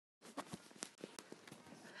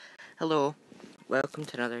Hello, welcome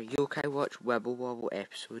to another Watch Wibble Wobble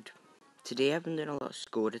episode. Today I've been doing a lot of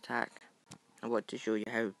score attack. I want to show you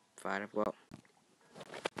how far I've got.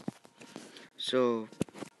 So,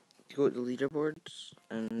 you go to the leaderboards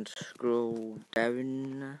and scroll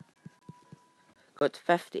down. Got to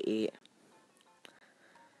 58,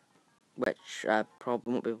 which I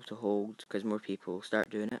probably won't be able to hold because more people start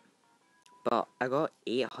doing it. But I got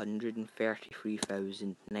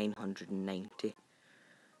 833,990.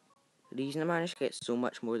 The reason I managed to get so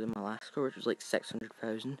much more than my last score, which was like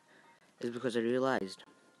 600,000, is because I realised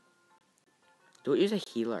don't use a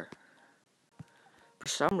healer. For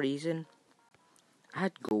some reason, I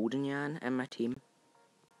had Golden Yan in my team,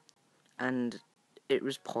 and it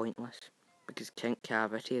was pointless because Kink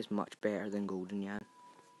Cavity is much better than Golden Yan.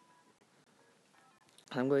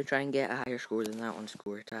 I'm going to try and get a higher score than that on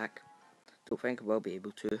score attack. Don't think I will be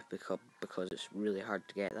able to because it's really hard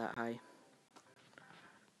to get that high.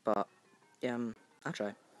 But I'll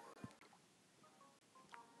try.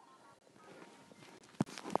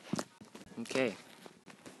 Okay.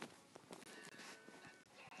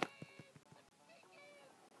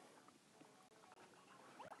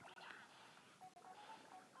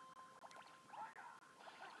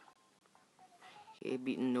 Okay,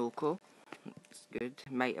 beating Noko. It's good.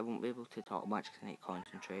 I won't be able to talk much because I need to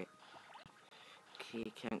concentrate.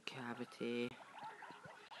 Okay, Kink Cavity.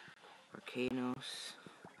 Arcanos.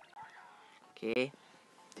 Okay.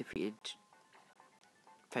 Defeated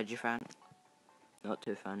Fidgefant. Not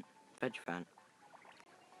too fan. Fidgefant.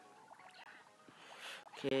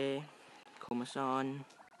 Okay. Komasan.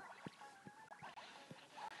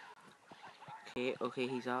 Okay,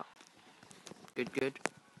 he's up. Good.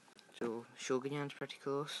 So, Shogunyan's pretty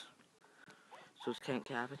close. So is Kink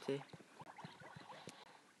Cavity.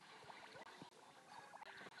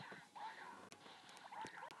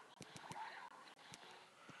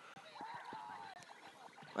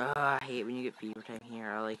 I hate when you get fever time here.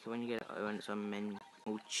 I like it when you get it when it's on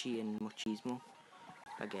Mochi and Mochismo.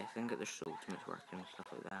 I guess I can get their ultimates working and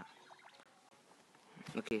stuff like that.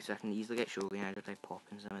 Okay, so I can easily get Shogunyan just by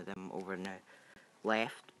popping some of them over now.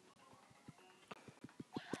 Left.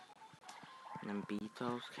 And then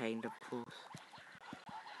Beetle's kind of close.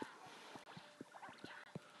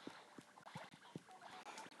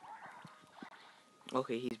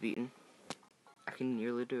 Okay, he's beaten. I can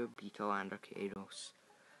nearly do a Beetle and Arcanos.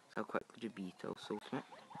 So I'll quickly do Beetle's ultimate.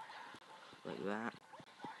 Like that.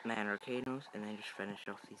 And then Arcanos, and then just finish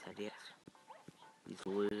off these idiots. These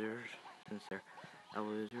losers, since they're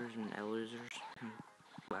losers and losers.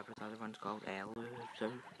 Whatever the other one's called,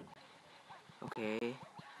 losers. Okay.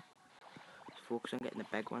 Just focus on getting the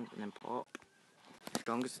big ones and then pop.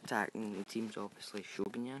 Strongest attack in the team's obviously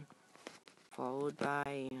Shogunyan. Followed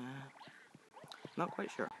by not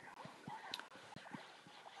quite sure.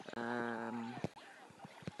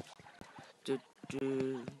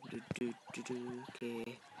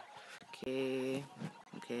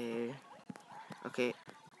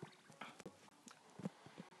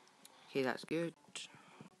 Okay, that's good.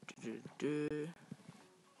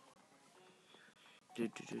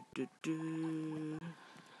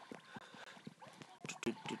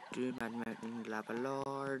 Mad Mountain Lava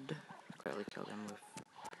Lord. Quickly kill him with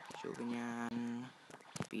Shogunyan.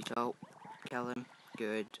 Beetle. Kill him.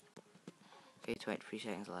 Good. Okay, 23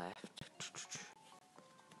 seconds left.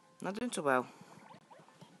 Not doing so well.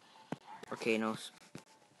 Arcanos.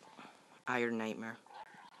 Iron Nightmare.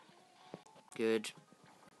 Good.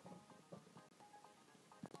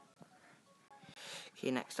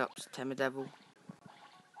 Okay, next up's Timidevil.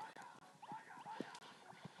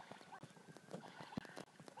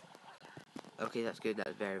 Okay, that's good.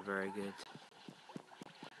 That's very, very good.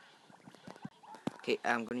 Okay,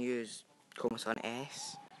 I'm going to use Komasan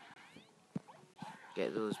S.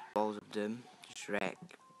 Get those balls of doom. Just wreck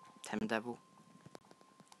Timidevil.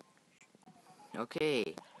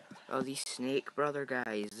 Okay. Oh, these Snake Brother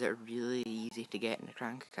guys, they're really easy to get in the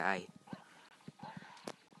Crank-Kai.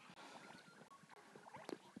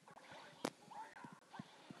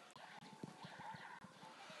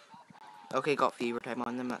 Okay, got Fever Time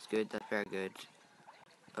on them, that's good, that's very good.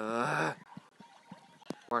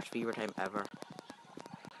 Worst Fever Time ever.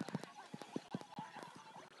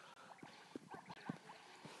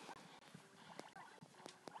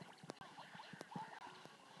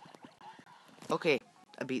 Okay,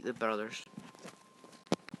 I beat the brothers.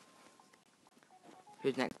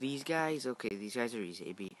 Who's next? These guys? Okay, these guys are easy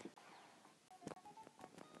to beat.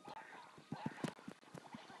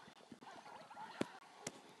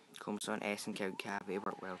 Komasan S and Kink Cavity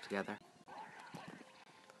work well together.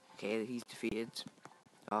 Okay, he's defeated.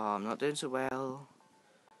 Oh, I'm not doing so well.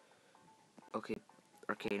 Okay,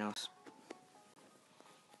 Arcanos.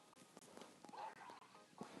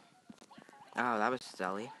 Oh, that was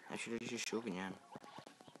silly. I should have just Shogunyan.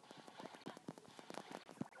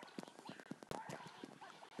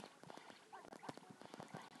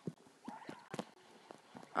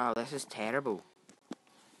 Oh, this is terrible.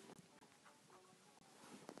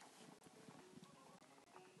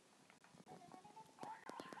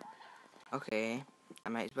 Okay, I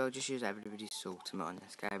might as well just use everybody's ultimate on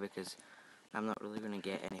this guy because I'm not really going to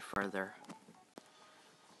get any further.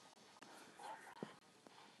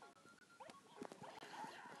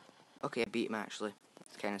 Okay, I beat him actually.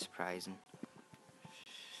 It's kind of surprising.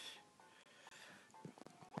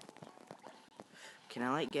 Can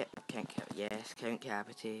I like get... yes, Count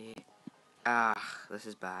Capitate. Ah, this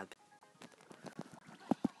is bad.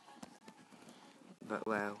 But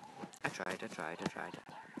well, I tried.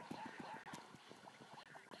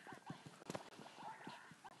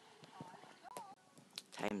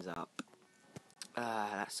 Time's up. Ah,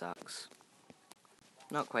 that sucks.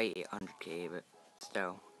 Not quite 800k, but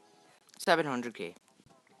still. 700k.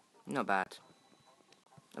 Not bad.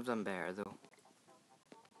 I've done better though.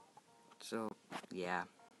 So, yeah.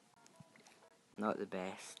 Not the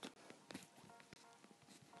best.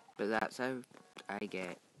 But that's how I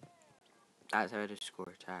get... that's how I do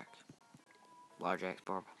score attack. Large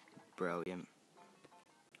X-Barb. Brilliant.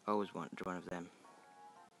 Always wanted one of them.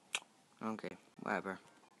 Okay, whatever.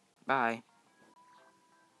 Bye.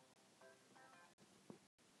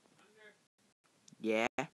 Yeah?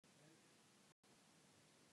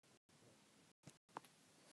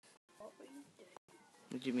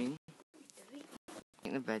 What do you mean?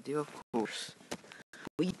 In the video, of course.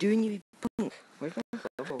 What are you doing, you punk? Where's my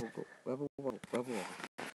wibble wobble?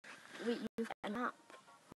 Wait, you've got an app?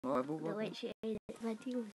 Wibble wobble? The lets you edit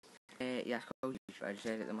videos. Yeah, it's called YouTube. I just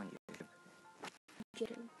edit them on YouTube.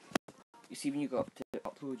 Kidding. You see, when you go up to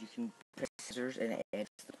upload, you can press scissors and it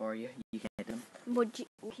edits them for you. You can edit them. What can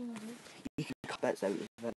you do? You can cut bits out of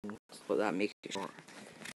them, but that makes it short.